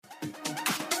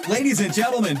Ladies and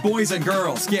gentlemen, boys and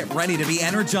girls, get ready to be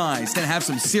energized and have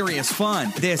some serious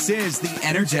fun. This is the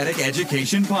Energetic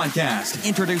Education Podcast.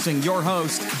 Introducing your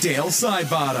host, Dale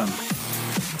Sidebottom.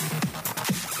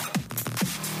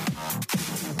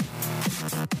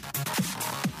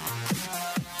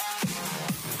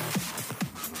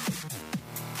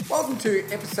 Welcome to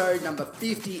episode number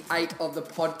 58 of the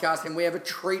podcast, and we have a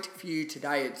treat for you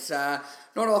today. It's not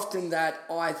often that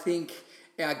I think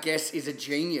our guest is a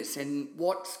genius, and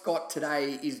what Scott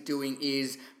today is doing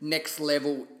is next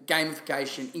level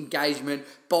gamification, engagement,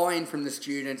 buy-in from the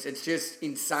students. It's just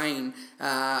insane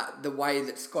the way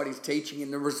that Scott is teaching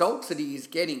and the results that he is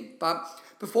getting. But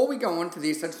before we go on to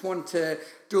this, I just want to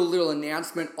do a little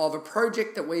announcement of a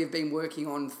project that we've been working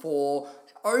on for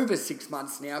over 6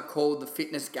 months now called the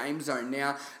Fitness Game Zone.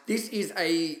 Now, this is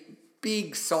a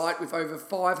big site with over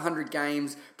 500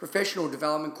 games, professional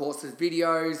development courses,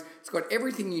 videos. It's got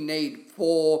everything you need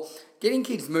for getting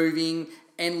kids moving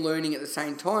and learning at the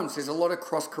same time. So there's a lot of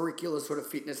cross-curricular sort of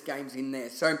fitness games in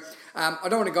there. So I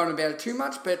don't want to go on about it too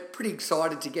much, but pretty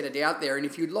excited to get it out there. And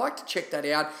if you'd like to check that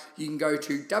out, you can go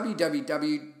to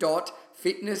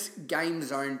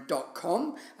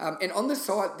www.fitnessgamezone.com, and on the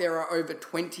site there are over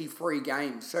 20 free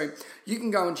games, so you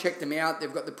can go and check them out.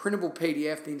 They've got the printable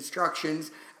PDF, the instructions,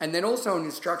 and then also an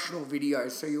instructional video,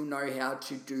 so you'll know how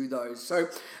to do those. So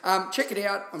check it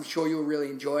out. I'm sure you'll really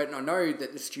enjoy it, and I know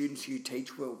that the students you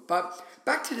teach will. But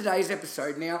back to today's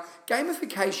episode. Now,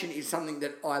 gamification is something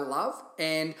that I love,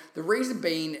 and the reason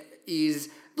being is,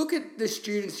 look at the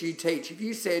students you teach. If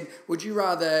you said, would you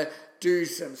rather do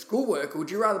some schoolwork, or would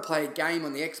you rather play a game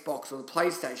on the Xbox or the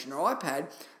PlayStation or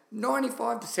iPad,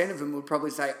 95% of them would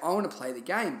probably say, I want to play the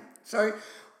game. So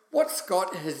what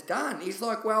Scott has done is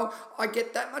like, well, I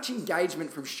get that much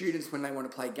engagement from students when they want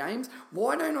to play games.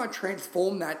 Why don't I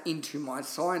transform that into my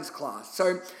science class?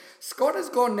 So Scott has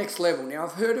gone next level. Now,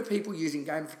 I've heard of people using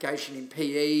gamification in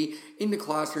PE, in the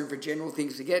classroom for general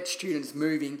things to get students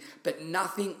moving, but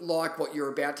nothing like what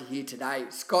you're about to hear today.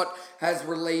 Scott has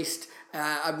released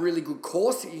a really good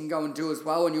course that you can go and do as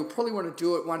well, and you'll probably want to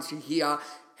do it once you hear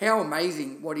how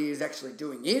amazing what he is actually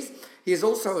doing is. He is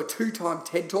also a 2-time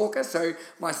TED Talker, so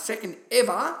my second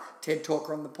ever TED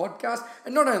Talker on the podcast.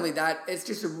 And not only that, it's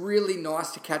just really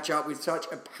nice to catch up with such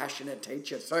a passionate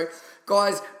teacher. So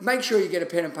guys, make sure you get a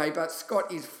pen and paper.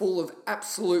 Scott is full of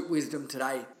absolute wisdom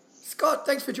today. Scott,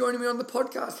 thanks for joining me on the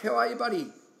podcast. How are you, buddy?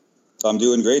 I'm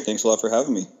doing great. Thanks a lot for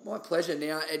having me. My pleasure.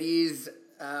 Now, it is,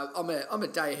 I'm a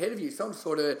day ahead of you, so I'm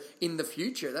sort of in the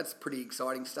future. That's pretty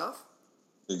exciting stuff.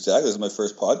 Exactly. This is my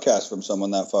first podcast from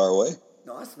someone that far away.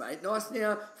 Nice, mate. Nice.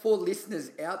 Now, for listeners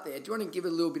out there, do you want to give a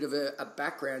little bit of a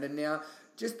background? And now,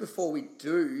 just before we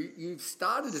do, you've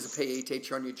started as a PE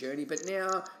teacher on your journey, but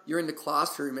now you're in the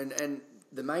classroom, and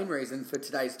the main reason for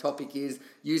today's topic is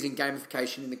using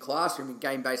gamification in the classroom and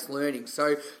game-based learning.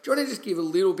 So do you want to just give a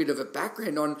little bit of a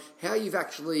background on how you've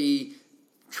actually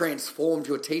transformed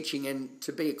your teaching and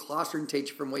to be a classroom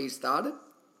teacher from where you started?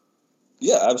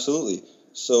 Yeah, absolutely.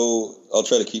 So I'll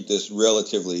try to keep this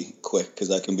relatively quick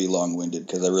because I can be long-winded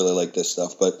because I really like this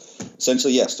stuff. But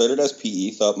essentially, yeah, started as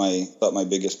PE. Thought my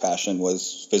biggest passion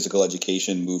was physical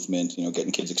education, movement,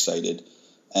 getting kids excited,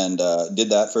 and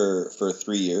did that for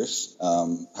 3 years.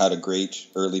 Had a great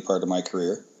early part of my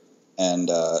career, and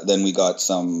then we got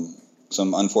some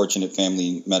unfortunate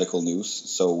family medical news,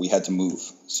 so we had to move.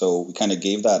 So we kind of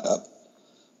gave that up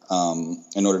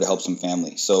in order to help some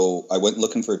family. So I went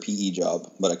looking for a PE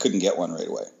job, but I couldn't get one right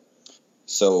away.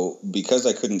 So because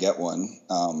I couldn't get one,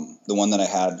 the one that I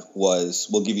had was,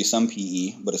 we'll give you some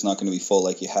PE, but it's not going to be full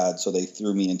like you had. So they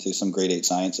threw me into some grade 8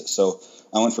 sciences. So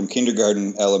I went from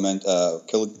kindergarten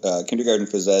kindergarten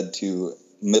phys ed to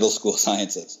middle school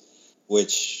sciences,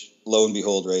 which lo and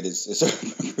behold, right, is a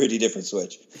pretty different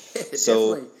switch.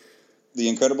 So the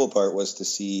incredible part was to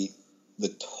see the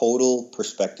total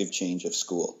perspective change of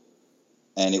school.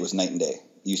 And it was night and day.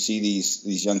 You see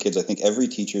these young kids, I think every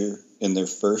teacher in their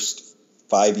first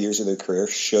 5 years of their career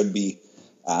should be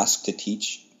asked to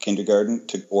teach kindergarten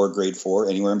or grade 4,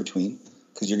 anywhere in between,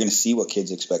 because you're going to see what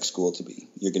kids expect school to be.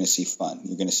 You're going to see fun.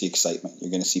 You're going to see excitement.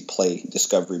 You're going to see play,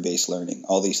 discovery-based learning,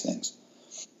 all these things.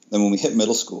 Then when we hit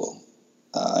middle school,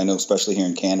 I know especially here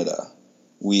in Canada,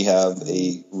 we have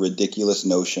a ridiculous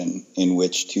notion in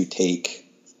which to take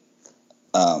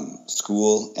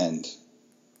school and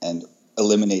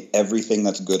eliminate everything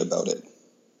that's good about it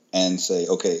and say,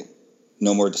 okay,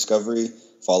 no more discovery,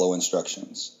 follow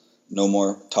instructions. No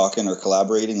more talking or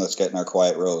collaborating, let's get in our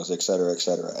quiet rows, et cetera, et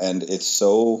cetera. And it's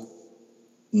so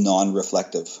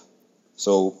non-reflective.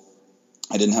 So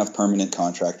I didn't have permanent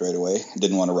contract right away. I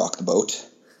didn't want to rock the boat.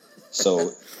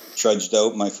 So trudged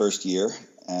out my first year,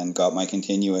 and got my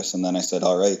continuous. And then I said,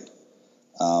 all right,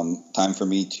 time for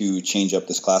me to change up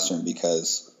this classroom,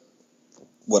 because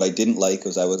what I didn't like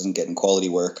was I wasn't getting quality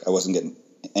work. I wasn't getting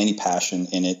any passion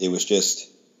in it. It was just,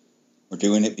 we're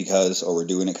doing it because, or we're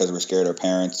doing it because we're scared our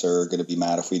parents are going to be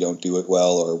mad if we don't do it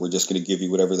well, or we're just going to give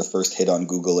you whatever the first hit on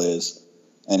Google is.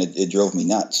 And it drove me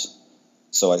nuts.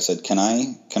 So I said, can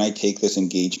I take this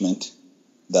engagement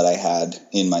that I had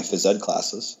in my phys ed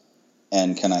classes,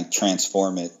 and can I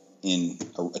transform it in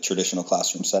a traditional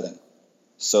classroom setting?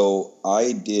 So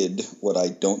I did what I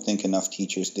don't think enough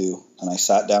teachers do. And I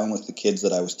sat down with the kids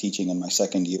that I was teaching in my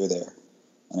second year there.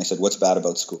 And I said, what's bad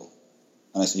about school?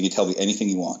 And I said, you can tell me anything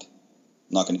you want.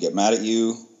 I'm not going to get mad at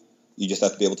you. You just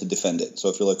have to be able to defend it. So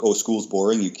if you're like, oh, school's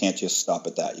boring, you can't just stop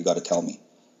at that. You got to tell me.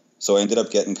 So I ended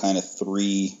up getting kind of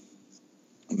three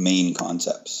main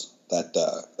concepts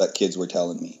that kids were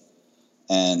telling me.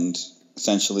 And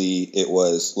essentially it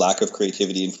was lack of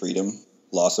creativity and freedom,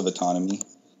 loss of autonomy,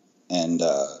 and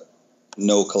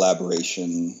no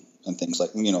collaboration and things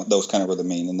like, those kind of were the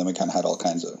main. And then we kind of had all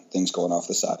kinds of things going off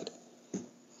the side.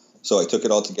 So I took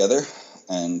it all together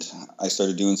and I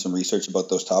started doing some research about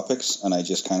those topics, and I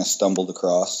just kind of stumbled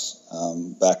across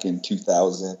back in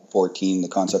 2014 the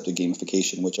concept of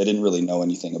gamification, which I didn't really know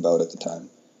anything about at the time.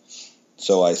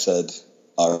 So I said,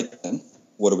 all right, then,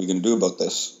 what are we going to do about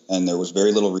this? And there was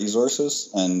very little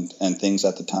resources and things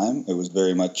at the time. It was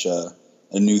very much a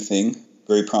new thing,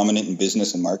 very prominent in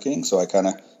business and marketing. So I kind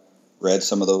of read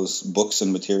some of those books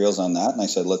and materials on that, and I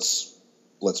said, let's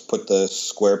put the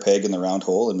square peg in the round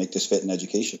hole and make this fit in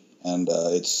education. And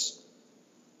it's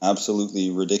absolutely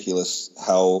ridiculous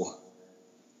how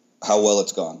well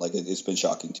it's gone. Like, it's been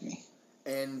shocking to me.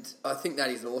 And I think that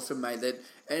is awesome, mate.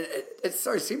 It's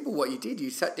so simple what you did.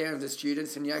 You sat down with the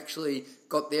students and you actually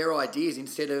got their ideas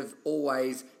instead of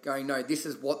always going, no, this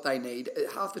is what they need.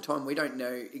 Half the time we don't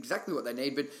know exactly what they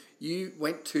need, but you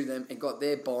went to them and got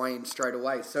their buy-in straight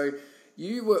away. So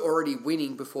you were already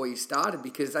winning before you started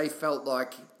because they felt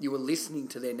like you were listening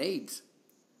to their needs.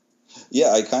 Yeah,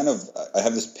 I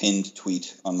have this pinned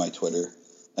tweet on my Twitter,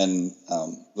 and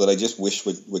that I just wish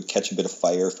would catch a bit of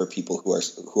fire for people who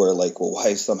are like, well, why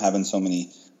is I'm having so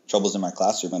many troubles in my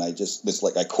classroom? And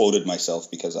I quoted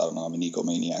myself because, I don't know, I'm an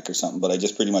egomaniac or something, but I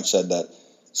just pretty much said that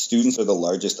students are the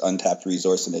largest untapped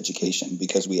resource in education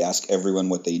because we ask everyone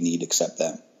what they need except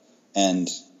them. And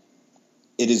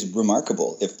it is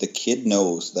remarkable. If the kid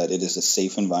knows that it is a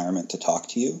safe environment to talk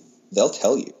to you, they'll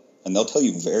tell you, and they'll tell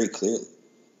you very clearly.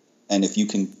 And if you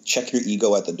can check your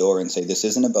ego at the door and say, this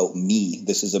isn't about me,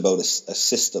 this is about a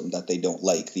system that they don't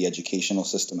like, the educational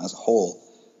system as a whole,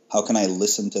 how can I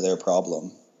listen to their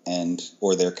problem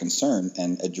or their concern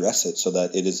and address it so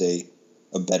that it is a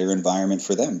better environment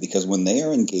for them? Because when they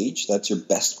are engaged, that's your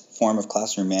best form of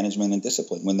classroom management and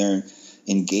discipline. When they're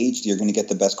engaged, you're going to get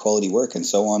the best quality work, and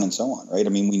so on, right? I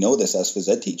mean, we know this as phys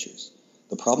ed teachers.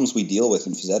 The problems we deal with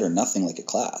in phys ed are nothing like a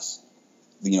class.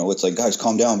 It's like, guys,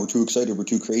 calm down. We're too excited. We're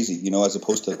too crazy, as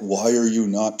opposed to, why are you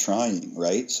not trying,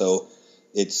 right? So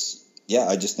I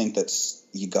just think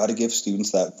you got to give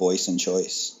students that voice and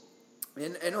choice.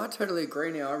 And I totally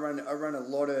agree. Now I run a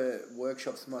lot of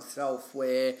workshops myself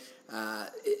where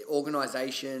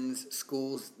organisations,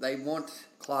 schools, they want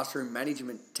classroom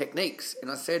management techniques. And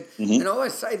I said, and I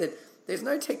always say that there's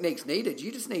no techniques needed.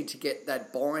 You just need to get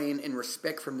that buy-in and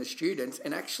respect from the students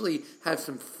and actually have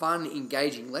some fun,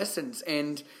 engaging lessons.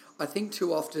 And I think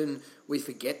too often we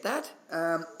forget that.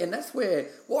 And that's where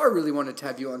what I really wanted to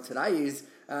have you on today is,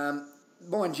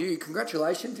 mind you,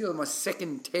 congratulations. You're my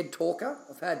second TED talker.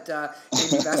 I've had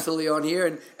Andy Vasily on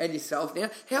here and yourself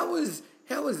now. How was,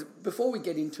 before we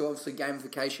get into obviously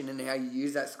gamification and how you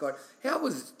use that, Scott, how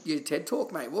was your TED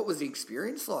talk, mate? What was the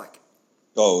experience like?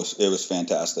 Oh, it was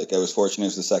fantastic. I was fortunate. It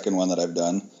was the second one that I've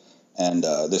done, and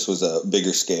this was a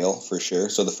bigger scale for sure.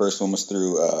 So the first one was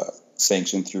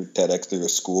sanctioned through TEDx through a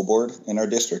school board in our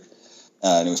district,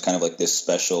 and it was kind of like this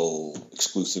special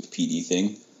exclusive PD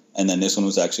thing. And then this one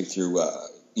was actually through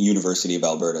University of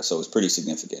Alberta, so it was pretty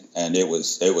significant, and it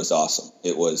was awesome.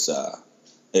 It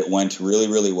went really,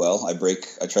 really well. I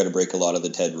try to break a lot of the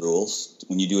TED rules.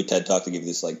 When you do a TED talk, they give you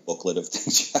this like booklet of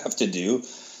things you have to do.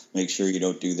 Make sure you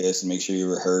don't do this and make sure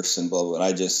you rehearse and blah, blah,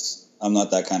 blah. I'm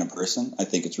not that kind of person. I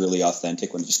think it's really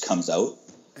authentic when it just comes out.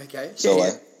 Okay. So I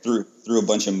threw a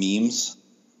bunch of memes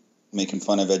making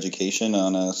fun of education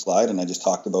on a slide, and I just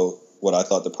talked about what I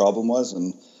thought the problem was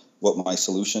and what my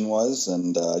solution was,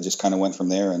 and I just kind of went from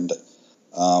there and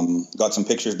got some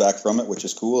pictures back from it, which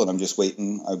is cool, and I'm just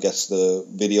waiting. I guess the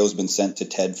video's been sent to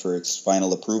TED for its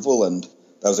final approval, and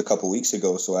that was a couple weeks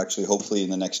ago, so actually hopefully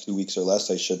in the next 2 weeks or less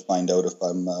I should find out if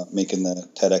I'm making the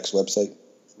TEDx website.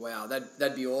 Wow,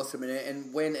 that'd be awesome.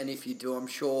 And when and if you do, I'm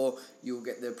sure you'll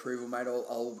get the approval, mate.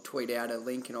 I'll tweet out a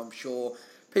link, and I'm sure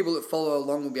people that follow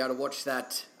along will be able to watch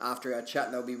that after our chat,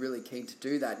 and they'll be really keen to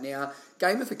do that. Now,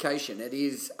 gamification, it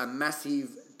is a massive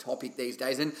topic these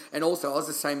days. And also, I was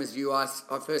the same as you. I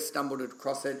first stumbled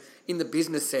across it in the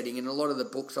business setting, and a lot of the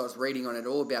books I was reading on it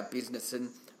all about business, and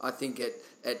I think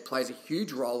it plays a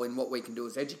huge role in what we can do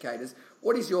as educators.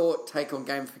 What is your take on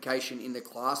gamification in the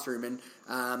classroom and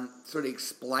sort of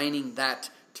explaining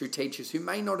that to teachers who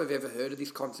may not have ever heard of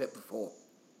this concept before?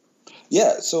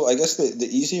 Yeah, so I guess the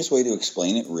easiest way to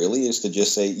explain it really is to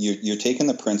just say you're taking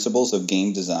the principles of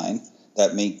game design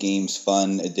that make games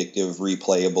fun, addictive,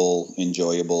 replayable,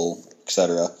 enjoyable,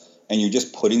 etc., and you're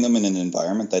just putting them in an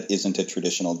environment that isn't a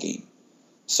traditional game.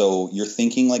 So you're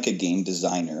thinking like a game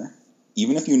designer,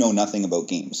 even if you know nothing about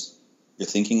games. You're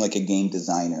thinking like a game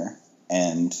designer,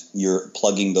 and you're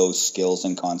plugging those skills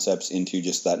and concepts into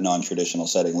just that non-traditional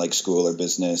setting like school or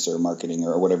business or marketing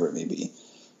or whatever it may be.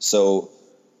 So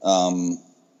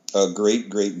a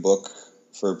great book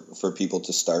for people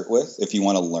to start with if you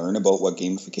want to learn about what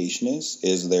gamification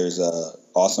is there's a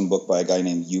awesome book by a guy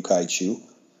named Yu-Kai Chu,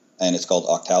 and it's called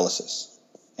Octalysis.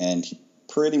 And he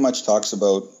pretty much talks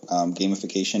about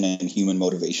gamification and human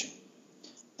motivation.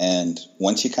 And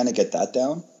once you kind of get that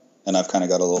down, and I've kind of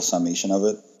got a little summation of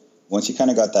it, once you kind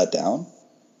of got that down,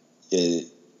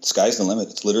 sky's the limit.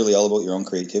 It's literally all about your own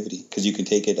creativity, because you can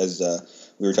take it as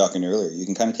we were talking earlier. You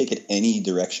can kind of take it any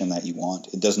direction that you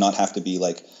want. It does not have to be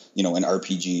like, an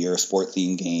RPG or a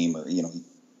sport-themed game, or,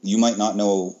 you might not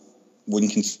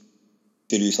wouldn't consider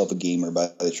yourself a gamer by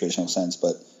the traditional sense,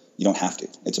 but you don't have to.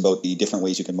 It's about the different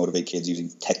ways you can motivate kids using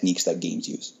techniques that games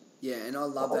use. Yeah, and I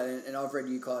love that, and I've read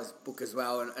Yu-Kai's book as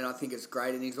well, and I think it's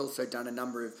great, and he's also done a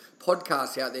number of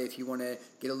podcasts out there if you want to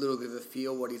get a little bit of a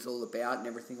feel what he's all about and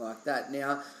everything like that.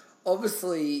 Now,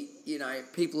 obviously,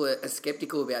 people are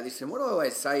skeptical about this, and what I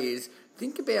always say is,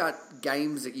 think about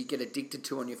games that you get addicted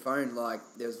to on your phone, like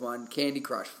there's one, Candy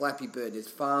Crush, Flappy Bird, there's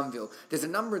Farmville. There's a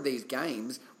number of these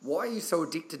games. Why are you so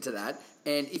addicted to that?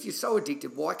 And if you're so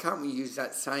addicted, why can't we use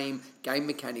that same game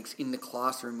mechanics in the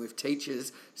classroom with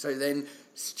teachers? So then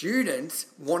students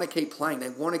want to keep playing. They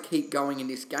want to keep going in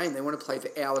this game. They want to play for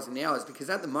hours and hours, because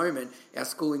at the moment, our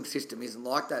schooling system isn't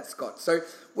like that, Scott. So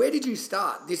where did you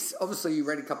start? This, obviously, you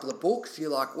read a couple of books.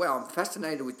 You're like, wow, I'm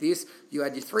fascinated with this. You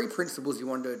had your 3 principles you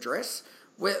wanted to address.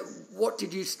 What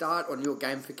did you start on your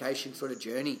gamification sort of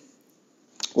journey?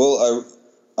 Well,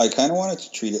 I kind of wanted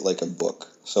to treat it like a book.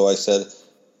 So I said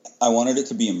I wanted it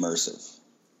to be immersive,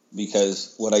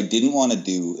 because what I didn't want to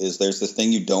do is there's this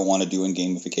thing you don't want to do in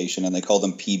gamification, and they call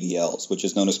them PBLs, which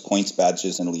is known as points,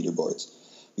 badges, and leaderboards.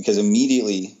 Because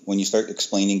immediately when you start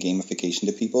explaining gamification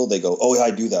to people, they go, oh, yeah,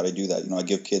 I do that. I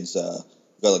give kids, got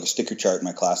like a sticker chart in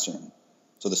my classroom.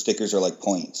 So the stickers are like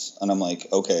points. And I'm like,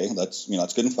 okay, that's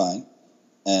good and fine.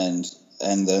 And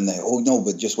then they, oh, no,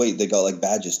 but just wait, they got like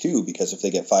badges too, because if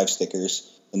they get 5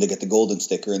 stickers, then they get the golden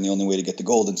sticker, and the only way to get the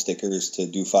golden sticker is to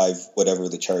do 5, whatever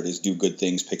the chart is, do good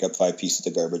things, pick up 5 pieces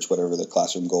of garbage, whatever the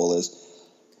classroom goal is.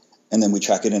 And then we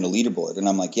track it in a leaderboard. And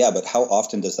I'm like, yeah, but how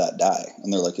often does that die?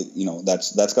 And they're like,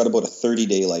 that's got about a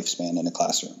 30-day lifespan in a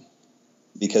classroom,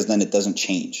 because then it doesn't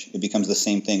change. It becomes the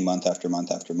same thing month after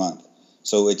month after month.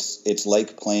 So it's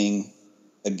like playing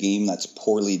a game that's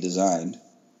poorly designed,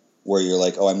 where you're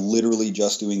like, oh, I'm literally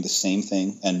just doing the same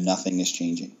thing and nothing is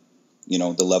changing.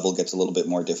 The level gets a little bit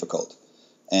more difficult.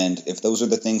 And if those are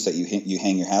the things that you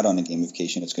hang your hat on in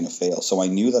gamification, it's going to fail. So I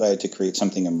knew that I had to create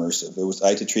something immersive. I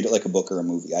had to treat it like a book or a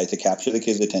movie. I had to capture the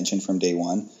kids' attention from day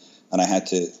one, and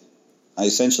I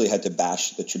essentially had to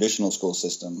bash the traditional school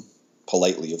system,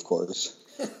 politely, of course,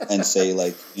 and say,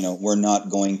 like, we're not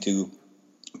going to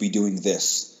be doing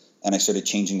this. And I started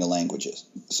changing the languages.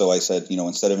 So I said,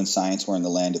 instead of in science, we're in the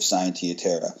land of Scientia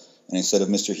Terra. And instead of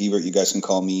Mr. Hebert, you guys can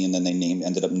call me. And then they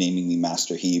ended up naming me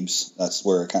Master Hebes. That's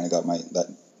where I kind of got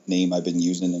that name I've been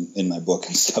using in my book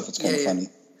and stuff. It's kind of funny.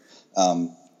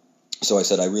 So I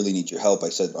said, I really need your help. I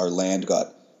said, our land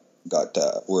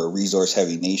we're a resource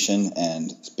heavy nation. And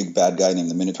this big bad guy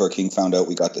named the Minotaur King found out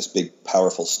we got this big,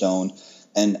 powerful stone.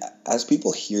 And as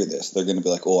people hear this, they're going to be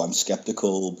like, oh, I'm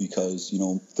skeptical because,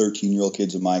 13-year-old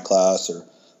kids in my class or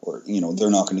they're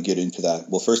not going to get into that.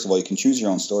 Well, first of all, you can choose your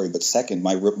own story. But second,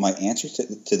 my answer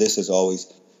to this is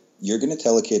always, you're going to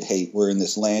tell a kid, hey, we're in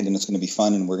this land and it's going to be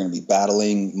fun and we're going to be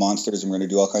battling monsters and we're going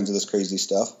to do all kinds of this crazy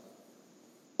stuff.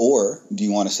 Or do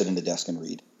you want to sit in the desk and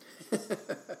read?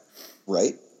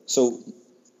 Right? So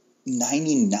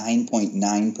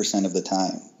 99.9% of the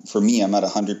time, for me, I'm at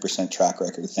 100% track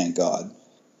record, thank God.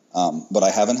 But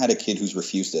I haven't had a kid who's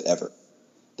refused it ever.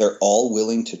 They're all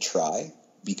willing to try,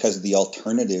 because the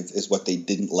alternative is what they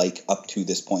didn't like up to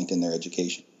this point in their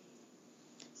education.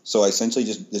 So I essentially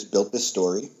just built this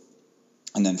story.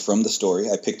 And then from the story,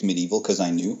 I picked medieval because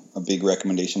I knew. A big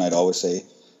recommendation I'd always say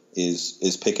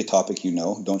is pick a topic you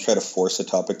know. Don't try to force a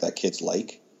topic that kids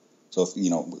like. So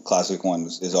if, classic one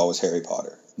is always Harry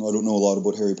Potter. No, I don't know a lot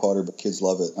about Harry Potter, but kids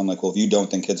love it. I'm like, well, if you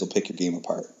don't, then kids will pick your game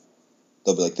apart.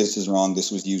 They'll be like, this is wrong,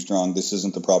 this was used wrong, this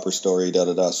isn't the proper story,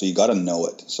 da-da-da. So you got to know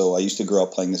it. So I used to grow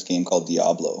up playing this game called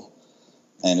Diablo.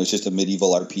 And it was just a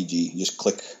medieval RPG. You just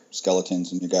click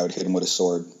skeletons and your guy would hit him with a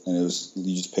sword. And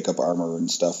you just pick up armor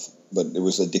and stuff. But it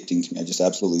was addicting to me. I just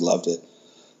absolutely loved it.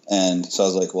 And so I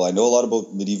was like, well, I know a lot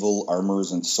about medieval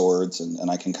armors and swords. And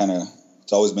I can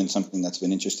it's always been something that's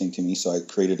been interesting to me. So I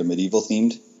created a medieval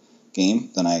themed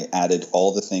game. Then I added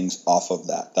all the things off of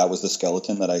that. That was the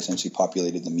skeleton that I essentially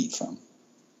populated the meat from.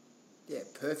 Yeah,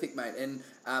 perfect, mate. And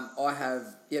I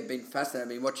have been fascinated.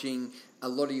 I've been watching a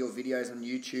lot of your videos on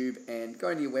YouTube and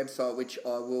going to your website, which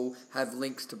I will have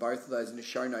links to both of those in the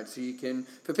show notes. So you can,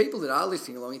 for people that are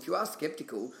listening along, if you are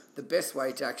skeptical, the best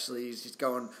way to actually is just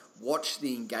go and watch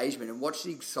the engagement and watch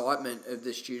the excitement of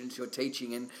the students you're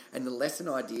teaching and the lesson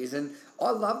ideas. And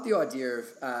I love the idea of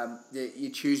that you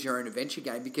choose your own adventure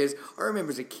game, because I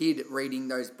remember as a kid reading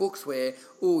those books where,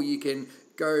 you can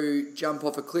go jump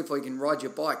off a cliff, or you can ride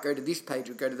your bike, go to this page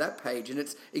or go to that page, and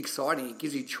it's exciting. It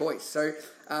gives you choice. So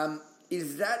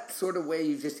is that sort of where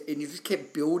you just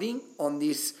kept building on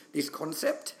this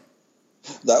concept?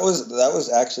 That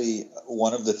was actually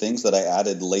one of the things that I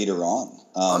added later on.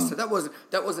 So that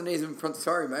wasn't even front.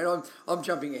 Sorry, mate. I'm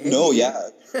jumping ahead. No, yeah,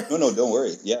 no, don't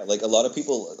worry. Yeah, like a lot of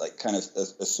people kind of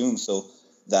assume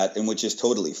that, and which is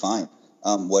totally fine.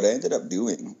 What I ended up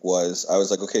doing was I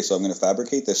was like, okay, so I'm going to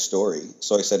fabricate this story.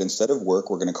 So I said, instead of work,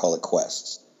 we're going to call it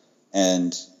quests,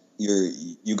 and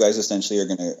you guys essentially are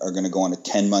going to go on a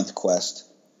 10-month quest,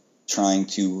 trying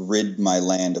to rid my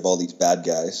land of all these bad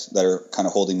guys that are kind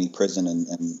of holding me prison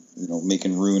and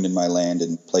making ruin in my land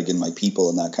and plaguing my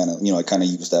people, and that kind of I kind of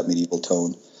used that medieval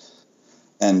tone.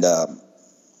 And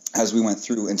as we went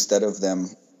through, instead of them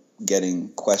getting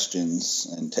questions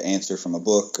and to answer from a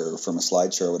book or from a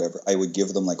slideshow or whatever, I would give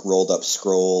them like rolled up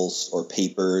scrolls or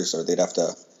papers, or they'd have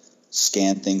to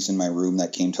scan things in my room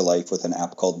that came to life with an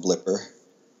app called Blipper.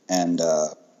 And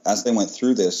as they went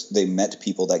through this, they met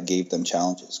people that gave them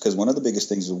challenges. Because one of the biggest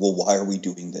things is, well, why are we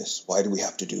doing this? Why do we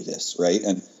have to do this, right?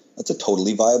 And that's a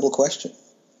totally viable question.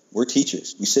 We're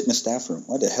teachers. We sit in a staff room.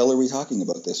 Why the hell are we talking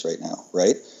about this right now,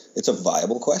 right? It's a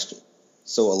viable question.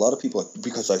 So a lot of people are,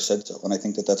 because I said so. And I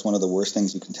think that that's one of the worst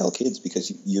things you can tell kids,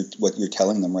 because what you're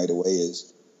telling them right away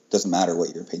is, doesn't matter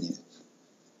what your opinion is.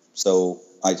 So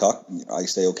I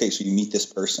say, okay, so you meet this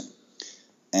person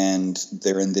and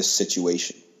they're in this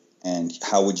situation. And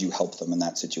how would you help them in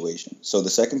that situation? So the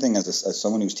second thing, as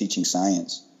someone who's teaching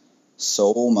science,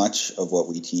 so much of what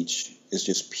we teach is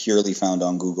just purely found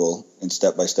on Google in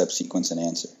step-by-step sequence and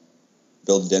answer.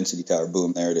 Build a density tower,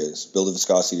 boom, there it is. Build a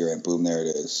viscosity ramp, boom, there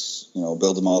it is.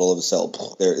 Build a model of a cell,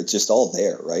 there. It's just all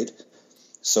there, right?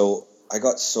 So I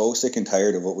got so sick and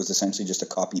tired of what was essentially just a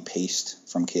copy-paste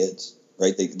from kids,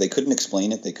 right? They couldn't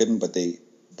explain it, but they,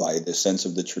 by the sense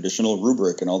of the traditional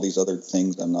rubric and all these other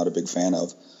things I'm not a big fan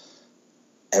of,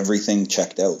 everything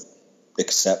checked out,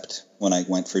 except when I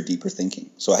went for deeper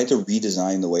thinking. So I had to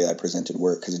redesign the way I presented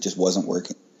work, because it just wasn't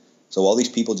working. So all these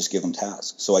people just give them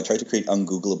tasks. So I tried to create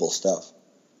ungoogleable stuff.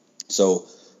 So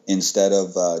instead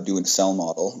of doing a cell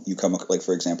model,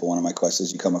 for example, one of my quests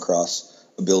is you come across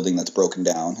a building that's broken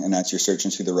down, and as you're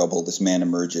searching through the rubble, this man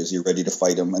emerges, you're ready to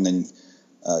fight him, and then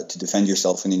to defend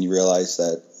yourself, and then you realize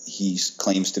that he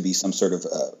claims to be some sort of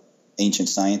ancient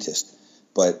scientist.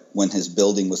 But when his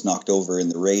building was knocked over in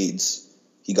the raids,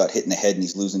 he got hit in the head and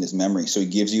he's losing his memory. So he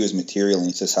gives you his material and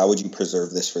he says, how would you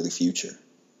preserve this for the future?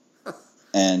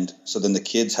 And so then the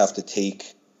kids have to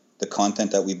take the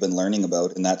content that we've been learning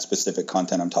about, and that specific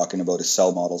content I'm talking about is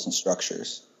cell models and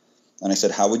structures. And I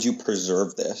said, how would you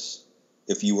preserve this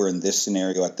if you were in this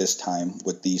scenario at this time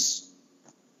with these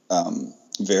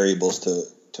variables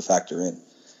to factor in?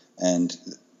 And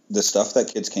the stuff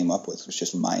that kids came up with was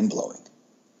just mind-blowing.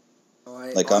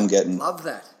 I love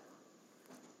that.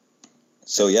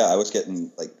 So yeah, I was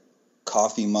getting like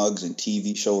coffee mugs and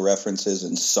TV show references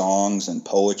and songs and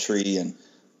poetry, and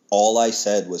all I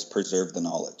said was preserve the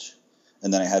knowledge.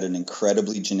 And then I had an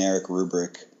incredibly generic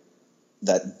rubric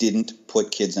that didn't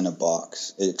put kids in a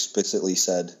box. It explicitly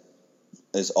said,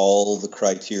 is all the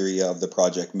criteria of the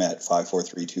project met? 5, 4,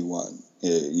 3, 2, 1.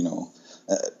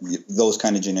 Those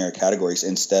kind of generic categories,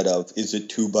 instead of, is it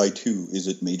 2 by 2? Is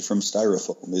it made from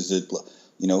styrofoam? Is it,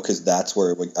 because that's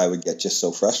where I would get just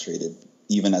so frustrated.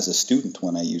 even as a student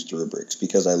when I used rubrics,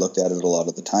 because I looked at it a lot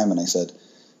of the time and I said,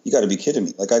 you got to be kidding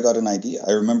me. Like, I got an idea.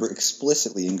 I remember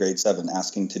explicitly in grade 7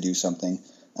 asking to do something,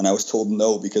 and I was told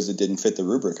no because it didn't fit the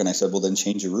rubric. And I said, well, then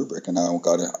change your rubric. And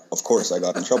of course I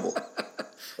got in trouble.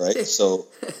 Right. So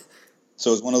it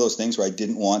was one of those things where I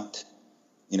didn't want,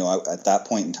 at that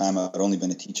point in time, I'd only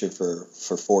been a teacher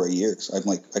for 4 years. I'm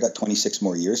like, I got 26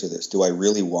 more years of this. Do I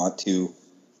really want to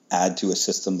add to a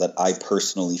system that I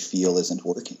personally feel isn't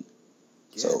working?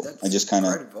 Yeah, so I just kind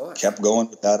of kept going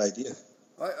with that idea.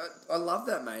 I love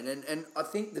that, mate. And I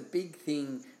think the big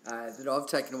thing that I've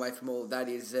taken away from all of that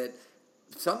is that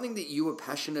something that you were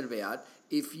passionate about,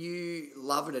 if you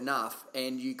love it enough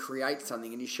and you create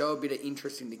something and you show a bit of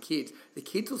interest in the kids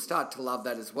will start to love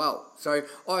that as well. So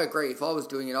I agree. If I was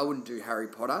doing it, I wouldn't do Harry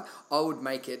Potter. I would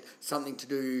make it something to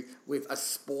do with a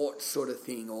sports sort of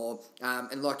thing, or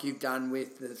and like you've done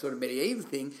with the sort of medieval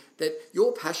thing that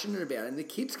you're passionate about, and the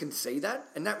kids can see that,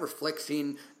 and that reflects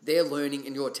in their learning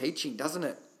and your teaching, doesn't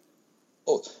it?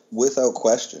 Oh, without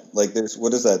question. Like,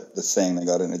 what is that the saying they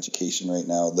got in education right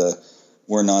now?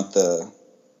 We're not the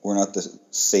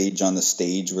sage on the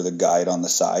stage, we're the guide on the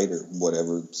side, or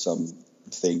whatever, some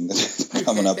thing that they're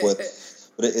coming up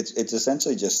with. But it's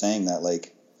essentially just saying that,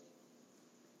 like,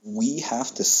 we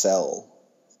have to sell,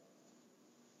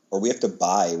 or we have to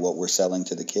buy what we're selling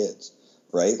to the kids,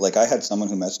 right? Like, I had someone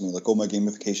who messaged me like, oh, my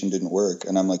gamification didn't work.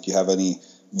 And I'm like, do you have any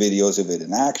videos of it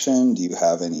in action? Do you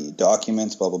have any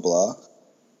documents, blah, blah, blah?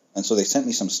 And so they sent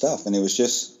me some stuff, and it was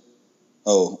just,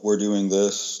 oh, we're doing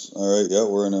this. All right, yeah,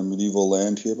 we're in a medieval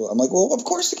land here. I'm like, well, of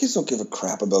course the kids don't give a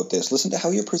crap about this. Listen to how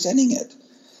you're presenting it.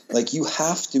 Like, you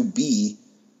have to be,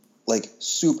 like,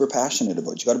 super passionate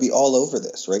about it. You got to be all over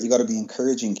this, right? You got to be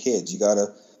encouraging kids. You got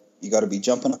to be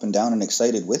jumping up and down and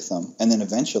excited with them. And then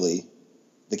eventually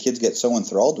the kids get so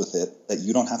enthralled with it that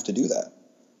you don't have to do that.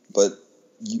 But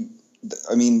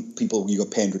people, you go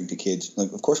pandering to kids.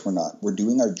 Like, of course we're not. We're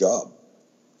doing our job.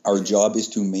 Our job is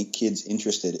to make kids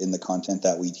interested in the content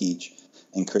that we teach.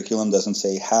 And curriculum doesn't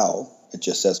say how, it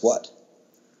just says what.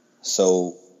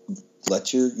 So let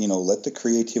the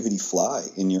creativity fly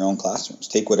in your own classrooms.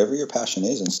 Take whatever your passion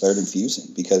is and start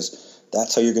infusing, because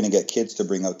that's how you're going to get kids to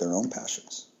bring out their own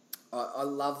passions. I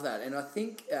love that. And I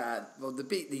think,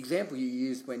 the example you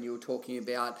used when you were talking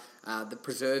about the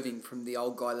preserving from the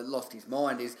old guy that lost his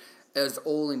mind is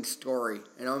all in story.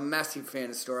 And I'm a massive fan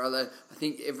of story. I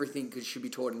think everything should be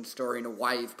taught in story in a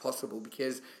way if possible,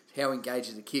 because how it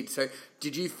engages the kids. So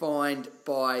did you find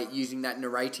by using that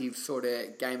narrative sort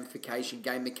of gamification,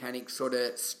 game mechanics sort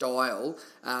of style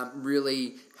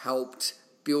really helped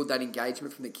build that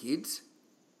engagement from the kids?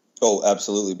 Oh,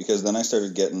 absolutely. Because then I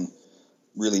started getting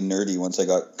really nerdy once I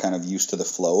got kind of used to the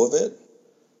flow of it.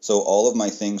 So all of my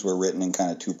things were written in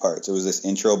kind of 2 parts. It was this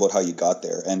intro about how you got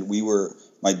there. And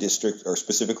my district, or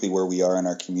specifically where we are in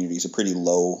our community, is a pretty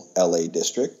low LA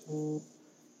district.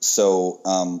 So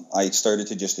I started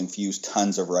to just infuse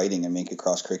tons of writing and make it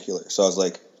cross-curricular. So I was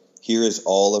like, here is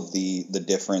all of the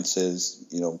differences,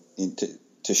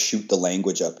 to shoot the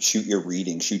language up, shoot your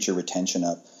reading, shoot your retention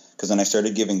up. Because then I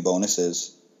started giving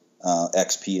bonuses,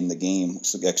 XP in the game.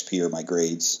 So XP are my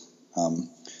grades.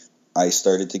 I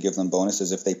started to give them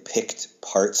bonuses if they picked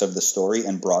parts of the story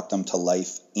and brought them to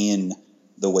life in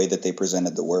the way that they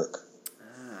presented the work.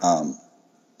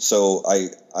 So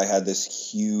I had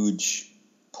this huge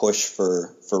push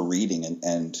for reading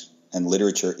and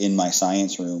literature in my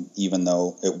science room, even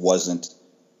though it wasn't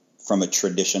from a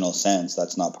traditional sense.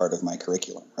 That's not part of my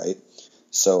curriculum, right?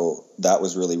 So that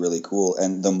was really, really cool.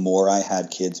 And the more I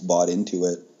had kids bought into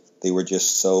it, they were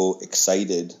just so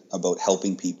excited about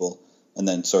helping people. And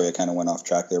then, sorry, I kind of went off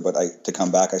track there, but to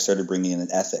come back, I started bringing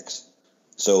in ethics.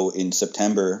 So in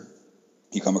September,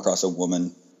 you come across a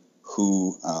woman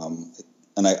who,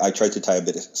 and I tried to tie a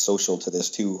bit of social to this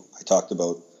too. I talked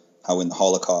about how in the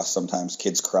Holocaust, sometimes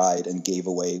kids cried and gave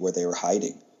away where they were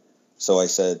hiding. So I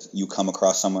said, you come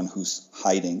across someone who's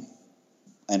hiding,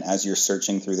 and as you're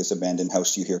searching through this abandoned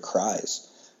house, you hear cries.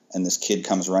 And this kid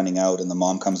comes running out, and the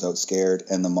mom comes out scared,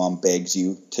 and the mom begs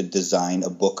you to design a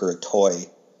book or a toy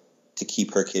to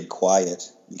keep her kid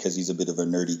quiet, because he's a bit of a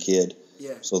nerdy kid.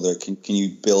 Yeah. So can you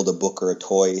build a book or a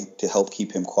toy to help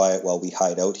keep him quiet while we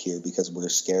hide out here because we're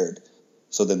scared?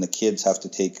 So then the kids have to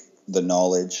take the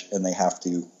knowledge and they have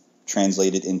to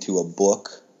translate it into a book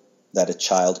that a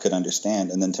child could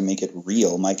understand. And then to make it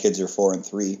real, my kids are 4 and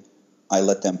 3. I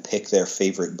let them pick their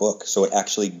favorite book. So it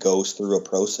actually goes through a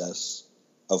process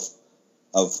of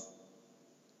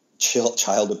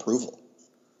child approval.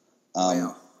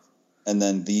 Wow. And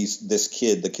then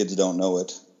the kids don't know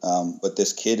it, but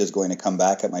this kid is going to come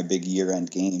back at my big year-end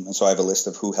game. And so I have a list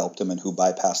of who helped him and who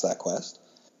bypassed that quest.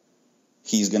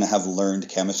 he's going to have learned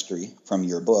chemistry from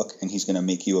your book, and he's going to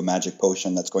make you a magic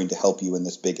potion that's going to help you in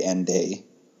this big end day.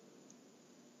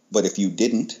 But if you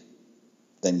didn't,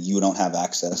 then you don't have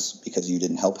access because you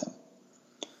didn't help him.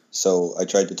 So I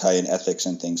tried to tie in ethics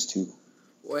and things too.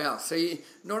 Wow. So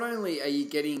not only are you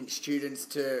getting students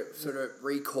to sort of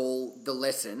recall the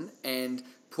lesson and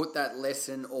put that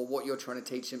lesson or what you're trying to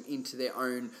teach them into their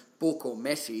own book or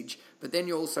message, but then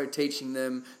you're also teaching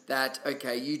them that,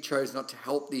 okay, you chose not to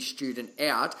help this student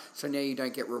out, so now you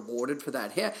don't get rewarded for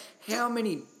that. How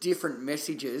many different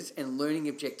messages and learning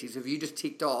objectives have you just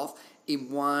ticked off in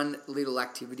one little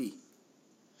activity?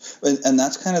 And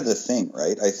that's kind of the thing,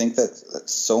 right? I think that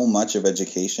so much of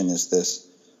education is this: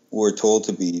 we're told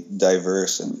to be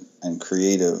diverse and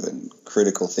creative and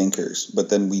critical thinkers, but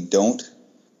then we don't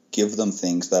give them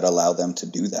things that allow them to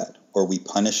do that, or we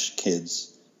punish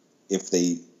kids if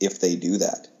they do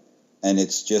that. And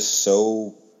it's just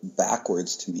so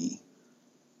backwards to me.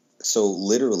 So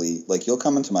literally, like, you'll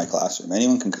come into my classroom.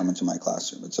 Anyone can come into my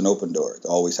classroom. It's an open door. It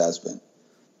always has been.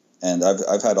 And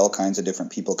I've had all kinds of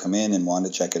different people come in and want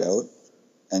to check it out.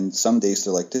 And some days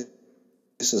they're like,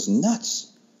 this is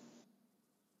nuts.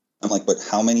 I'm like, but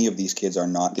how many of these kids are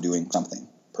not doing something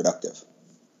productive?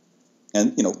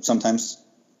 And, you know, sometimes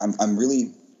I'm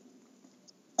really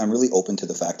open to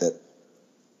the fact that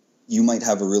you might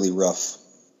have a really rough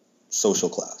social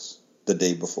class the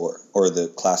day before, or the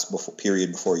class before,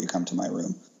 period before you come to my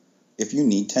room. If you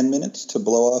need 10 minutes to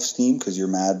blow off steam because you're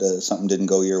mad something didn't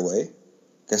go your way,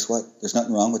 guess what? There's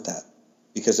nothing wrong with that.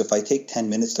 Because if I take 10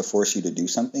 minutes to force you to do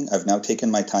something, I've now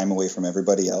taken my time away from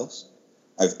everybody else.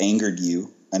 I've angered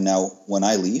you. And now when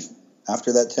I leave,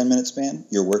 after that 10-minute span,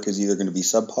 your work is either going to be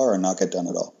subpar or not get done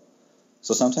at all.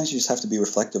 So sometimes you just have to be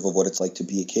reflective of what it's like to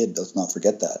be a kid. Let's not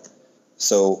forget that.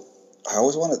 So I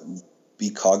always want to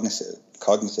be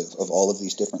cognitive of all of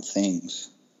these different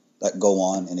things that go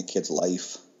on in a kid's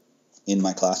life in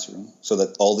my classroom, so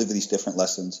that all of these different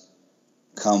lessons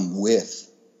come with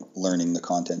learning the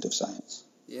content of science.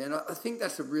 Yeah, and I think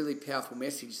that's a really powerful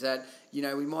message that, you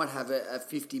know, we might have a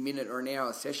 50-minute or an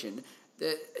hour session.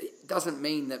 That it doesn't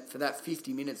mean that for that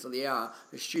 50 minutes or the hour,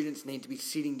 the students need to be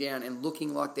sitting down and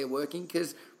looking like they're working,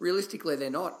 because realistically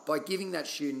they're not. By giving that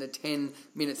student the 10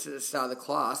 minutes at the start of the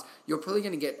class, you're probably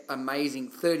going to get amazing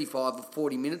 35 or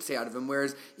 40 minutes out of them.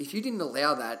 Whereas if you didn't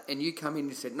allow that and you come in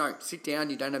and said, no, sit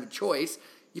down, you don't have a choice,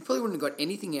 you probably wouldn't have got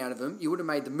anything out of them. You would have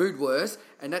made the mood worse,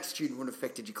 and that student would have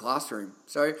affected your classroom.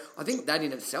 So I think that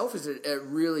in itself is a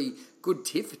really good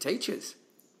tip for teachers.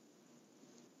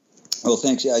 Well,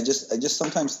 thanks. Yeah, I just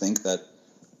sometimes think that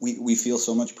we feel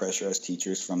so much pressure as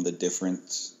teachers from the different,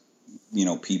 you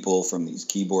know, people, from these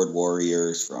keyboard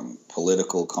warriors, from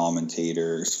political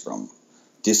commentators, from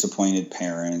disappointed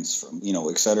parents, from, you know,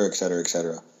 et cetera, et cetera, et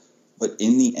cetera. But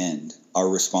in the end, our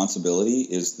responsibility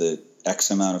is the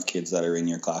X amount of kids that are in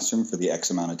your classroom for the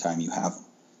X amount of time you have them.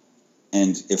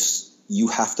 And if you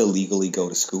have to legally go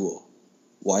to school,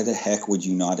 why the heck would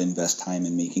you not invest time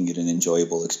in making it an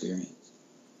enjoyable experience?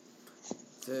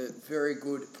 It's a very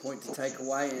good point to take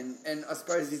away, and I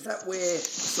suppose, is that where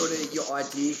sort of your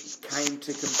idea came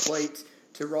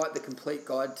to write the complete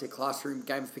guide to classroom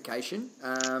gamification?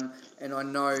 And I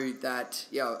know that,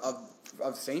 yeah,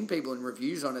 I've seen people in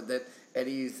reviews on it that it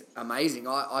is amazing.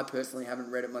 I personally haven't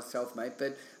read it myself, mate,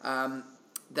 but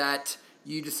that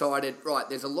you decided, right,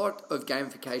 there's a lot of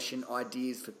gamification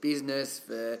ideas for business,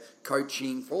 for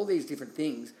coaching, for all these different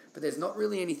things, but there's not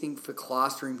really anything for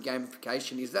classroom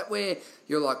gamification. Is that where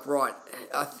you're like, right,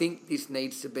 I think this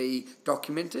needs to be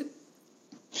documented?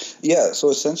 Yeah,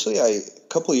 so essentially a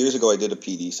couple of years ago I did a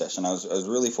PD session. I was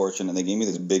really fortunate. They gave me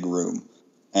this big room,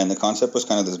 and the concept was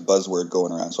kind of this buzzword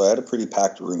going around. So I had a pretty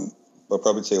packed room, I'll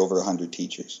probably say over 100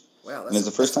 teachers. Wow,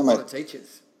 that's a lot of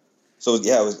teachers. So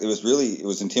yeah, it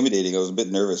was intimidating. I was a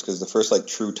bit nervous because the first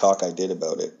true talk I did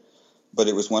about it, but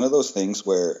it was one of those things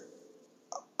where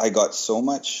I got so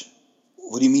much.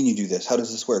 What do you mean you do this? How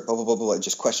does this work? Blah blah blah blah.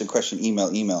 Just question,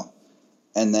 email,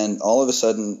 and then all of a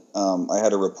sudden, I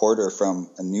had a reporter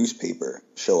from a newspaper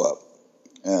show up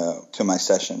to my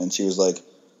session, and she was like,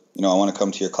 you know, I want to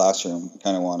come to your classroom. I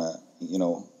kind of want to, you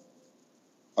know,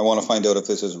 I want to find out if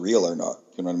this is real or not.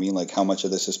 You know what I mean? Like, how much of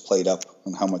this is played up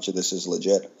and how much of this is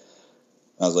legit.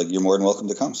 I was like, you're more than welcome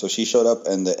to come. So she showed up,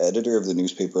 and the editor of the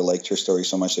newspaper liked her story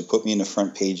so much they put me in the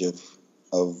front page of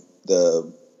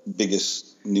the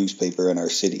biggest newspaper in our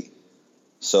city.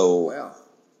 So wow.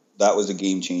 That was a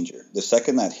game changer. The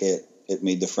second that hit, it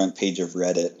made the front page of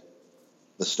Reddit,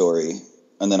 the story.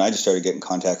 And then I just started getting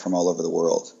contact from all over the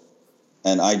world.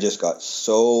 And I just got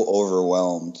so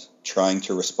overwhelmed trying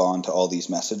to respond to all these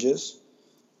messages.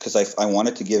 because I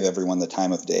wanted to give everyone the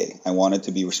time of day. I wanted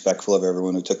to be respectful of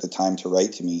everyone who took the time to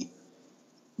write to me.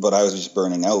 But I was just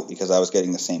burning out because I was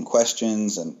getting the same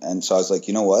questions. And so I was like,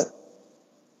 you know what?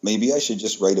 Maybe I should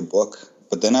just write a book.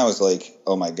 But then I was like,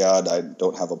 oh my God, I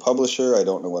don't have a publisher. I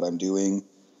don't know what I'm doing.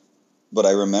 But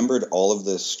I remembered all of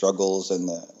the struggles and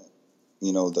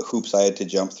the hoops I had to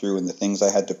jump through and the things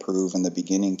I had to prove in the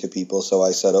beginning to people. So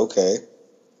I said, okay,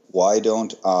 why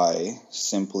don't I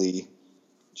simply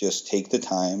just take the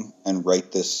time and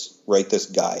write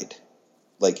this guide?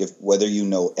 Like, whether you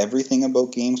know everything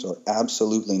about games or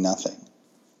absolutely nothing,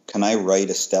 can I write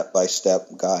a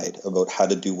step-by-step guide about how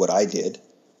to do what I did?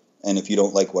 And if you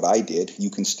don't like what I did, you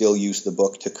can still use the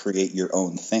book to create your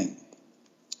own thing.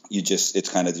 It's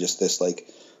kind of just this like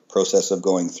process of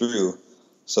going through.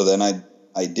 So then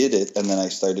I did it, and then I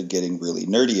started getting really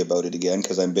nerdy about it again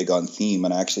because I'm big on theme,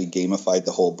 and I actually gamified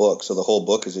the whole book. So the whole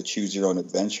book is a choose your own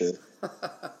adventure.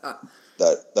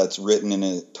 That's written in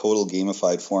a total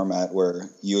gamified format where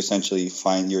you essentially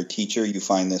find your teacher, you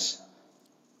find this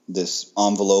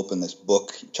envelope and this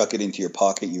book, chuck it into your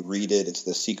pocket, you read it, it's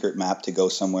the secret map to go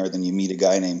somewhere, then you meet a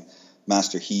guy named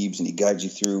Master Heebs and he guides you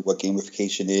through what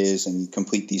gamification is and you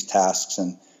complete these tasks,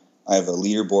 and I have a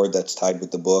leaderboard that's tied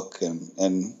with the book,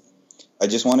 and I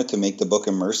just wanted to make the book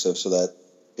immersive so that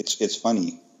it's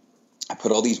funny. I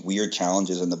put all these weird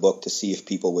challenges in the book to see if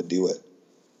people would do it.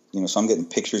 So I'm getting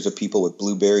pictures of people with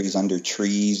blueberries under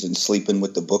trees and sleeping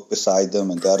with the book beside them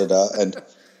and da-da-da.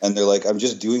 And they're like, I'm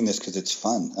just doing this because it's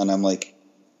fun. And I'm like,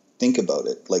 think about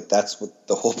it. Like, that's what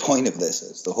the whole point of this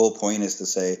is. The whole point is to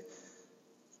say,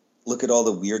 look at all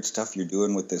the weird stuff you're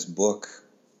doing with this book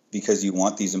because you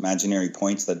want these imaginary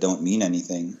points that don't mean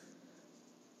anything.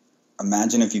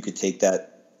 Imagine if you could take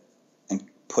that and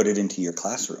put it into your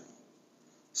classroom.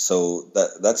 So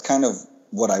that's kind of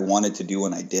what I wanted to do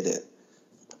when I did it.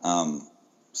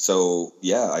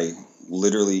 I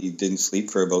literally didn't sleep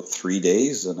for about 3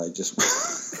 days, and I just wrote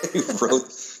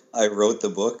the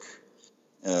book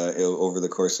over the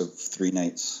course of 3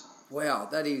 nights. Wow,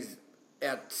 that is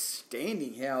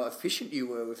outstanding how efficient you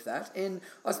were with that. And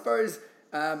I suppose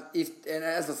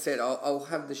as I said, I'll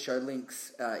have the show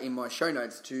links in my show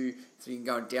notes so you can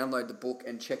go and download the book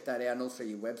and check that out, and also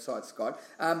your website, Scott.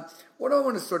 What I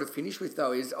want to sort of finish with,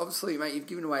 though, is obviously, mate, you've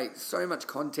given away so much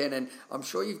content, and I'm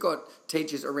sure you've got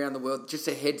teachers around the world just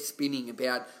a head spinning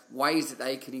about ways that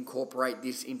they can incorporate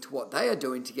this into what they are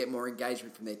doing to get more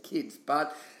engagement from their kids.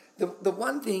 But the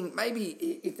one thing,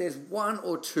 maybe if there's one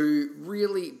or two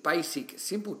really basic,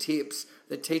 simple tips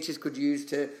that teachers could use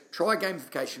to try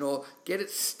gamification or get it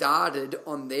started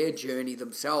on their journey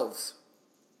themselves.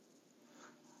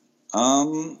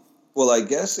 Well, I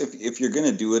guess if you're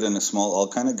going to do it in a small,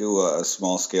 I'll kind of go a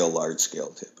small scale, large scale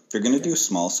tip. If you're going to do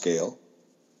small scale,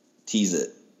 tease it.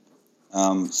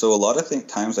 So a lot of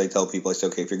times I tell people, I say,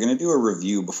 okay, if you're going to do a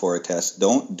review before a test,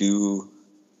 don't do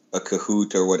a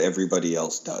Kahoot or what everybody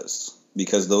else does,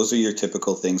 because those are your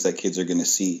typical things that kids are going to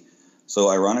see. So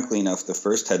ironically enough, the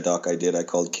first TED Talk I did, I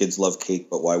called Kids Love Cake,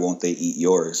 but Why Won't They Eat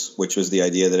Yours? Which was the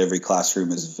idea that every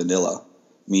classroom is vanilla,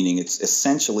 meaning it's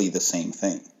essentially the same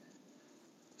thing.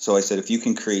 So I said, if you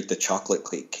can create the chocolate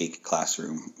cake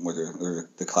classroom where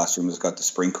the classroom has got the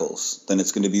sprinkles, then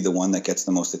it's going to be the one that gets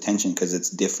the most attention because it's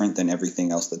different than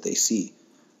everything else that they see.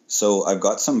 So I've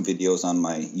got some videos on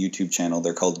my YouTube channel.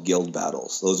 They're called Guild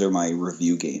Battles. Those are my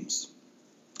review games.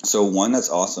 So one that's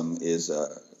awesome is,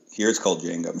 here it's called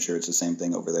Jenga. I'm sure it's the same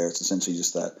thing over there. It's essentially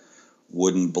just that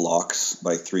wooden blocks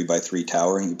by 3x3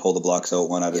 tower, and you pull the blocks out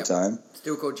one at a time.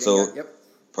 Still called Jenga, so, yep.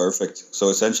 Perfect. So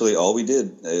essentially all we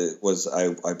did was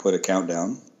I put a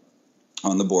countdown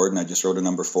on the board, and I just wrote a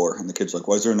number 4. And the kid's like,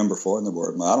 why is there a number 4 on the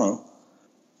board? Well, I don't know.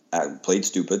 I played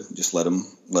stupid. Just let him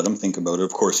think about it.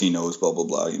 Of course he knows, blah, blah,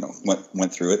 blah,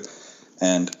 went through it.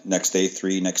 And next day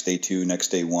 3, next day 2, next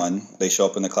day 1. They show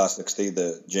up in the class next day.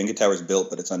 The Jenga tower's built,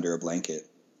 but it's under a blanket.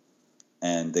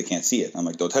 And they can't see it. I'm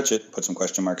like, don't touch it. Put some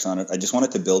question marks on it. I just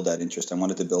wanted to build that interest. I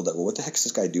wanted to build that, well, what the heck is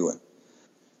this guy doing?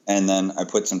 And then I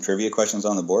put some trivia questions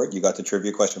on the board. You got the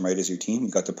trivia question right as your team. You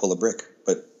got to pull a brick.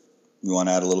 But you want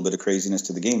to add a little bit of craziness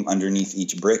to the game. Underneath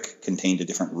each brick contained a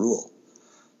different rule.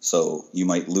 So you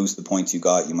might lose the points you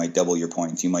got. You might double your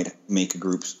points. You might make a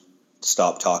group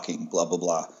stop talking, blah, blah,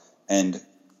 blah. And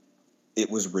it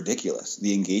was ridiculous.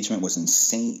 The engagement was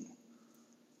insane.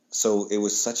 So it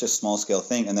was such a small scale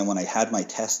thing. And then when I had my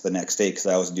test the next day, because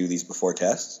I always do these before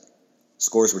tests,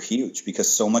 scores were huge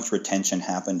because so much retention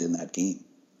happened in that game.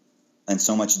 And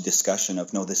so much discussion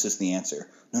of, no, this is the answer.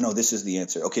 No, this is the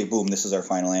answer. Okay, boom, this is our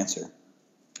final answer.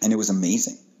 And it was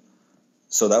amazing.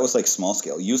 So that was like small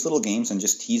scale. Use little games and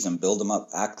just tease them, build them up.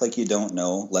 Act like you don't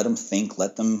know. Let them think.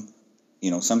 Let them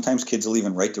sometimes kids will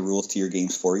even write the rules to your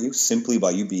games for you simply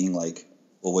by you being like,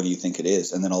 well, what do you think it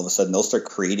is? And then all of a sudden they'll start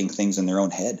creating things in their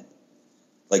own head.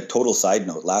 Like, total side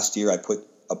note, last year I put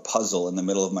a puzzle in the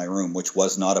middle of my room, which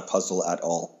was not a puzzle at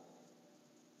all.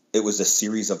 It was a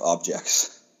series of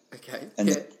objects. Okay.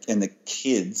 And the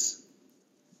kids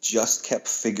just kept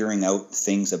figuring out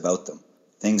things about them.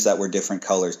 Things that were different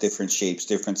colors, different shapes,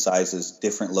 different sizes,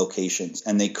 different locations.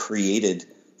 And they created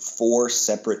 4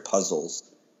 separate puzzles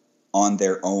on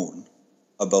their own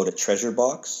about a treasure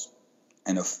box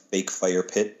and a fake fire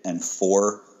pit and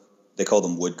 4, they call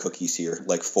them wood cookies here,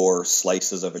 like 4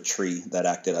 slices of a tree that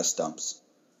acted as stumps.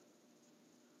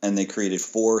 And they created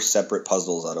 4 separate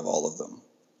puzzles out of all of them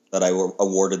that I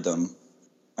awarded them.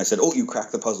 I said, oh, you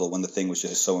cracked the puzzle, when the thing was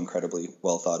just so incredibly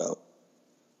well thought out.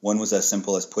 One was as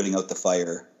simple as putting out the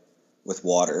fire with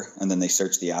water, and then they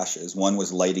searched the ashes. One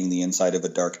was lighting the inside of a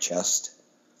dark chest.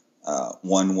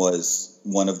 One was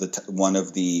one of the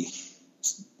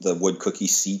wood cookie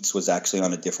seats was actually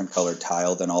on a different colored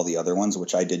tile than all the other ones,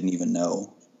 which I didn't even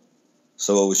know.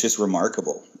 So it was just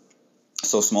remarkable.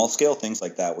 So small scale things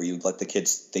like that, where you let the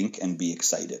kids think and be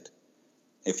excited.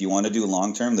 If you want to do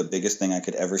long term, the biggest thing I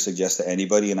could ever suggest to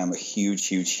anybody, and I'm a huge,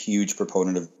 huge, huge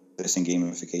proponent of this in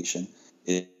gamification,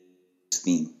 is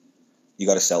theme. You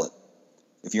got to sell it.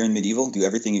 If you're in medieval, do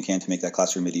everything you can to make that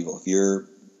classroom medieval. If you're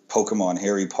Pokemon,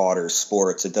 Harry Potter,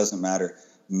 sports, it doesn't matter.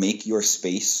 Make your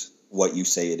space what you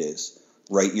say it is.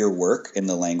 Write your work in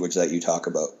the language that you talk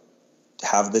about.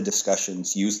 Have the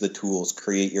discussions, use the tools,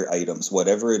 create your items,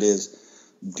 whatever it is,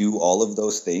 do all of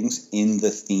those things in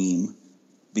the theme,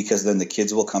 because then the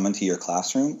kids will come into your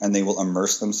classroom and they will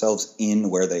immerse themselves in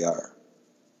where they are.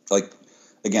 Like,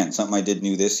 again, something I did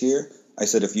new this year, I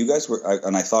said, if you guys were,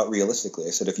 and I thought realistically,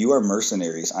 I said, if you are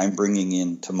mercenaries I'm bringing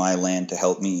in to my land to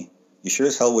help me, you sure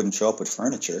as hell wouldn't show up with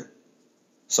furniture.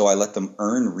 So I let them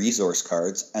earn resource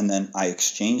cards, and then I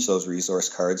exchanged those resource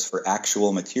cards for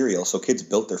actual material. So kids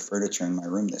built their furniture in my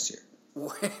room this year.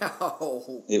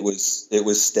 Wow. It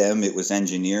was STEM, it was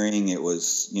engineering, it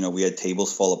was, we had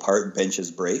tables fall apart, benches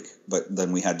break, but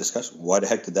then we had discussion. Why the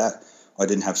heck did that? I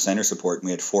didn't have center support and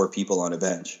we had 4 people on a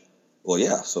bench. Well,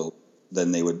 yeah, so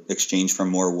then they would exchange for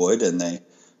more wood and they,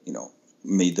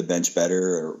 made the bench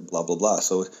better or blah, blah, blah.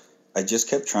 So I just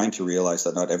kept trying to realize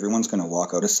that not everyone's going to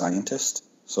walk out a scientist.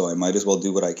 So I might as well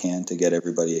do what I can to get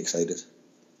everybody excited.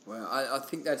 Well, I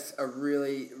think that's a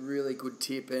really, really good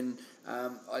tip, and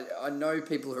I know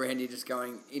people around here just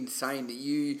going insane that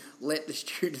you let the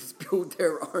students build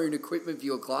their own equipment for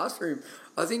your classroom.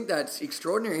 I think that's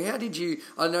extraordinary. How did you,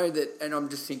 I know that, and I'm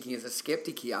just thinking as a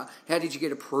skeptic here, how did you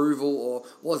get approval, or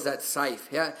was that safe?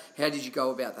 How did you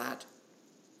go about that?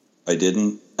 I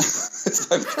didn't,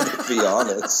 if I'm going to be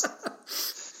honest.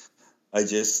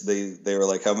 They were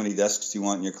like, how many desks do you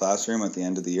want in your classroom at the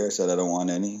end of the year? I said, I don't want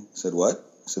any. I said, what?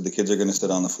 I said, the kids are going to sit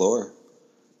on the floor.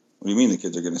 What do you mean the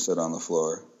kids are going to sit on the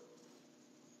floor?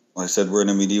 Well, I said, we're in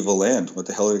a medieval land. What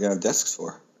the hell are we going to have desks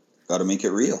for? Got to make it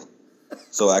real.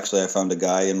 So actually I found a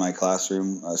guy in my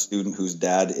classroom, a student whose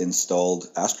dad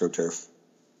installed AstroTurf.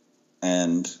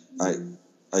 And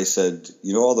I said,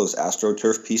 all those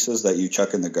AstroTurf pieces that you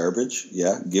chuck in the garbage?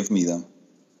 Yeah, give me them.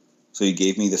 So he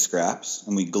gave me the scraps,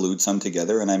 and we glued some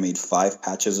together, and I made 5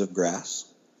 patches of grass.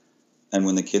 And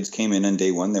when the kids came in on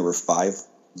day 1, there were 5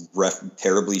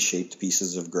 terribly shaped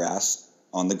pieces of grass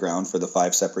on the ground for the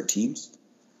 5 separate teams.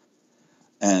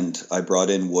 And I brought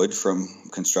in wood from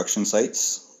construction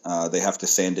sites. They have to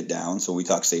sand it down. So we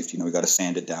talk safety, we got to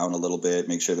sand it down a little bit,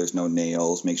 make sure there's no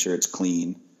nails, make sure it's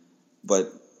clean. But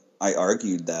I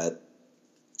argued that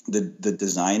the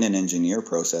design and engineer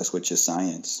process, which is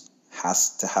science,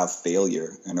 has to have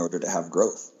failure in order to have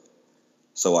growth.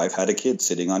 So I've had a kid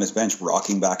sitting on his bench,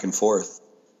 rocking back and forth,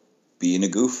 being a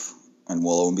goof, and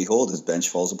lo and behold, his bench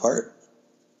falls apart.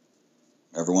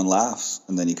 Everyone laughs,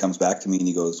 and then he comes back to me and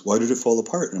he goes, why did it fall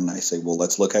apart? And I say, well,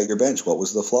 let's look at your bench. What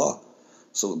was the flaw?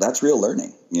 So that's real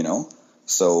learning,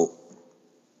 So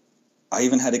I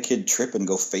even had a kid trip and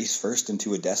go face first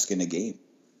into a desk in a game,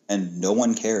 and no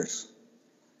one cares.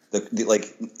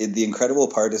 The incredible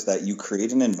part is that you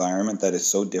create an environment that is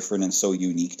so different and so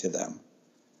unique to them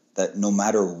that no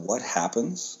matter what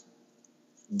happens,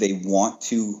 they don't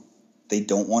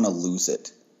want to lose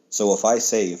it. So if I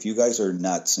say, if you guys are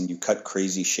nuts and you cut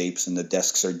crazy shapes and the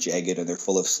desks are jagged and they're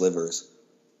full of slivers,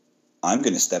 I'm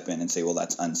going to step in and say, well,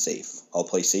 that's unsafe. I'll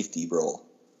play safety role.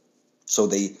 So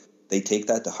they take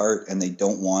that to heart, and they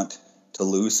don't want to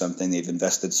lose something they've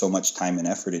invested so much time and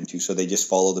effort into, so they just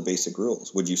follow the basic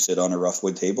rules. Would you sit on a rough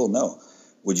wood table? No.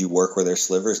 Would you work where there's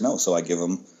slivers? No. So I give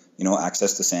them,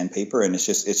 access to sandpaper, and it's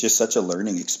just such a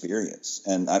learning experience.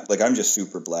 And I'm just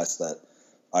super blessed that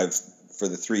for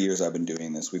the 3 years I've been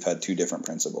doing this, we've had 2 different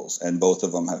principals, and both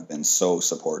of them have been so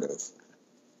supportive.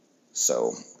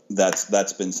 So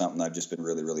that's been something I've just been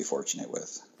really, really fortunate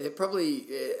with. They're probably,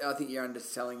 I think you're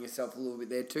underselling yourself a little bit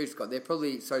there too, Scott. They're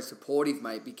probably so supportive,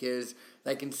 mate, because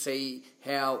they can see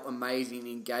how amazing and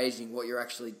engaging what you're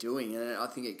actually doing. And I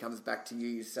think it comes back to you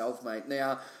yourself, mate.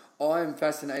 Now, I'm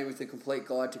fascinated with the complete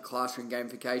guide to classroom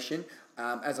gamification.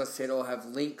 As I said, I'll have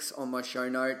links on my show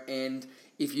note. And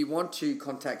if you want to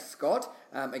contact Scott,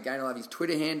 again, I'll have his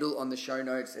Twitter handle on the show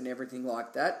notes and everything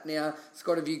like that. Now,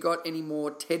 Scott, have you got any more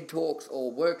TED Talks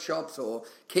or workshops or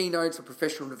keynotes or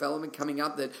professional development coming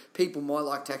up that people might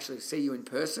like to actually see you in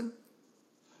person?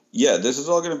 Yeah, this is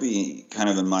all going to be kind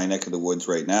of in my neck of the woods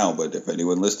right now, but if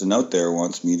anyone listening out there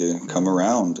wants me to come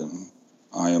around, and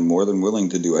I am more than willing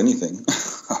to do anything.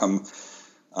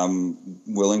 I'm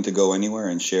willing to go anywhere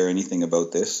and share anything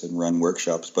about this and run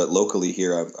workshops. But locally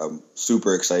here, I'm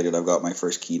super excited. I've got my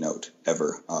first keynote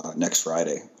ever next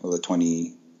Friday,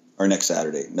 next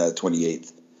Saturday, the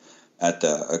 28th, at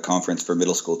a conference for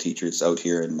middle school teachers out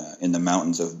here in the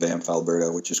mountains of Banff,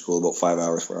 Alberta, which is cool, about 5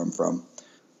 hours where I'm from.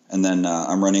 And then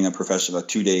I'm running a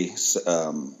 2-day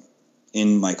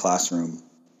in my classroom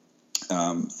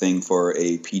thing for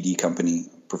a PD company,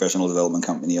 professional development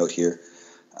company out here.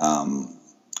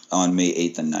 On May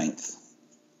 8th and 9th,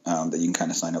 that you can kind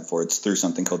of sign up for. It's through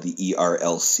something called the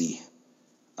ERLC,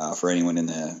 for anyone in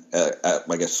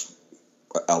the,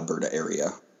 Alberta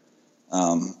area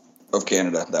of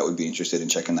Canada that would be interested in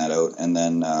checking that out. And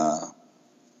then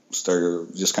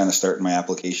starting my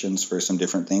applications for some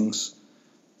different things.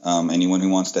 Anyone who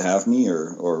wants to have me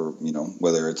or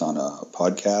whether it's on a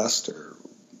podcast or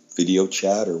video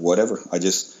chat or whatever, I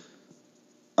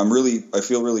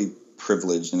feel really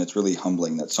privileged, and it's really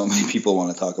humbling that so many people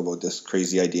want to talk about this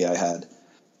crazy idea I had.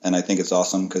 And I think it's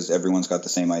awesome because everyone's got the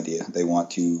same idea. They want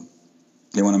to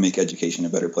make education a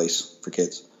better place for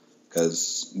kids,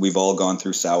 because we've all gone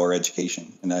through sour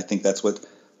education. And I think that's what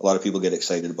a lot of people get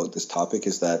excited about this topic,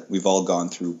 is that we've all gone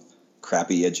through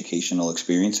crappy educational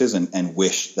experiences and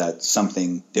wish that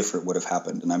something different would have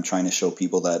happened. And I'm trying to show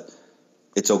people that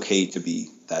it's okay to be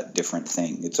that different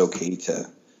thing. It's okay to,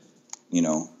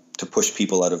 to push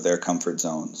people out of their comfort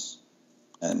zones.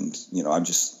 And,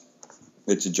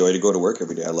 it's a joy to go to work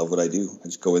every day. I love what I do. I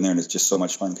just go in there and it's just so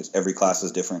much fun because every class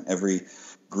is different. Every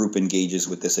group engages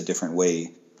with this a different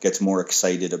way, gets more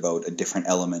excited about a different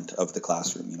element of the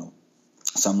classroom.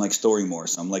 Some like story more,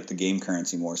 some like the game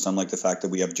currency more, some like the fact that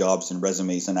we have jobs and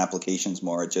resumes and applications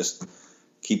more. It just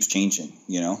keeps changing,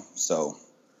 So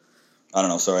I don't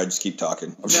know. Sorry, I just keep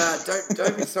talking. No,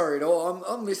 don't be sorry at all.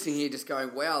 I'm listening here just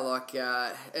going, wow,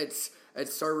 it's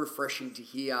so refreshing to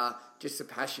hear just the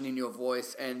passion in your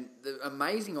voice and the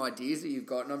amazing ideas that you've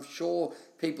got. And I'm sure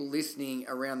people listening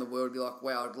around the world will be like,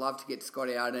 wow, I'd love to get Scott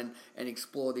out and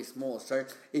explore this more. So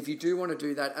if you do want to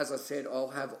do that, as I said, I'll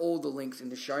have all the links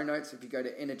in the show notes. If you go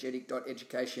to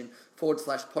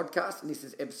energetic.education/podcast, and this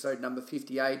is episode number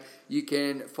 58, you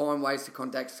can find ways to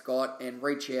contact Scott and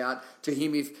reach out to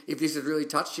him if this has really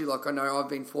touched you. Like I know I've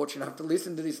been fortunate enough to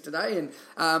listen to this today. And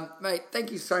mate,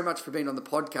 thank you so much for being on the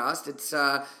podcast. It's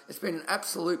been an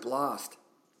absolute blast.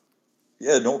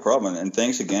 Yeah, no problem. And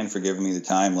thanks again for giving me the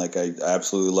time. I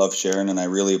absolutely love sharing, and I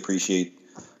really appreciate,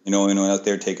 anyone out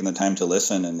there taking the time to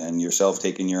listen, and yourself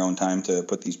taking your own time to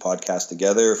put these podcasts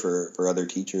together for other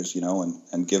teachers,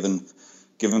 and giving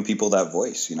people that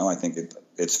voice. I think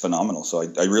it's phenomenal. So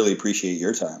I really appreciate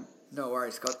your time. No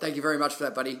worries, Scott. Thank you very much for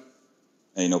that, buddy.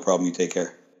 Hey, no problem. You take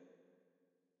care.